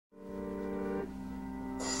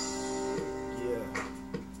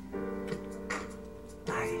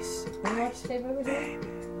watch tape every day?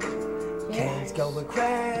 Cain's going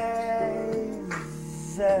crazy.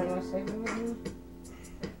 You watch tape every day?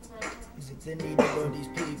 Is it the need for these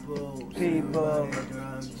people? Drugs.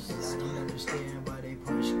 I don't understand why they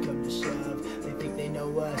push, come to shove. They think they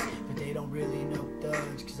know us, but they don't really know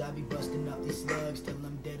thugs. Cause I be busting up these slugs till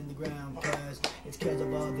I'm dead in the ground. Cause it's cause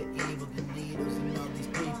of all the evil, the needles, and all these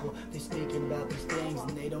people. They speaking about these things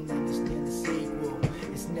and they don't understand the sequel.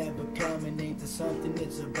 It's never coming, ain't there something,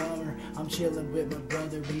 it's a bummer. I'm chilling with my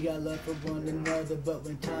brother, we got love for one another. But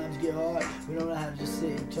when times get hard, we don't know how to just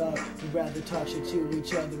sit and talk. We'd rather talk shit to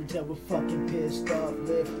each other until we're fucking pissed off.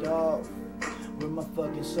 Lift off, where my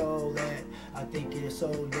fucking soul at? I think it's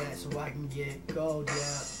sold that so I can get cold,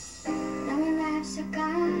 yeah. No one laughs at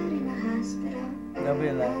God in the hospital.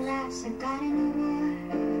 Nobody No laughs. one laughs at God in the war.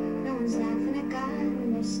 No one's laughing at God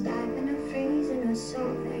when they're starving or freezing or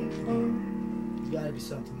so very poor. There's gotta be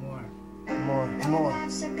something more. More. No one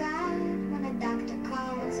laughs at God when a doctor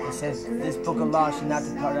calls. It says, this book of law should not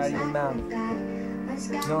depart out of your mouth.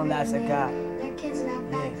 No one laughs at God.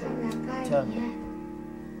 Yeah. Tell me.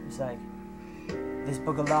 It's like, this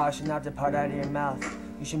book of law should not depart out of your mouth.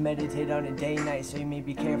 You should meditate on it day and night, so you may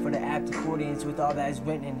be careful to act accordance with all that is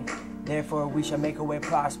written in it. Therefore we shall make our way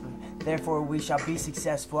prosper. Therefore we shall be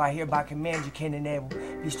successful. I hereby command you, Cain and Abel.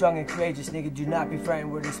 Be strong and courageous, nigga. Do not be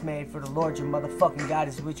frightened or dismayed. For the Lord your motherfucking God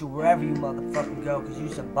is with you wherever you motherfucking go. Cause you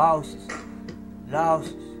some bosses.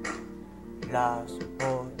 Lost,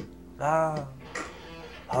 boy, lost.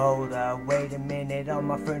 Hold up, wait a minute, all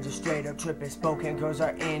my friends are straight up tripping. Spokane girls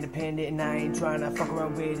are independent and I ain't trying to fuck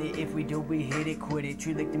around with it. If we do, we hit it, quit it.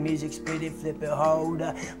 Treat like the music, spit it, flip it. Hold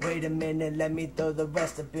up, wait a minute, let me throw the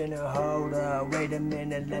rest up in it. Hold up, wait a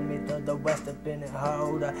minute, let me throw the rest up in it.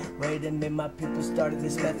 Hold up, wait a minute, my people started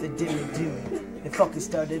this method, dimmy. They fucking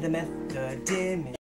started a method, dimmy.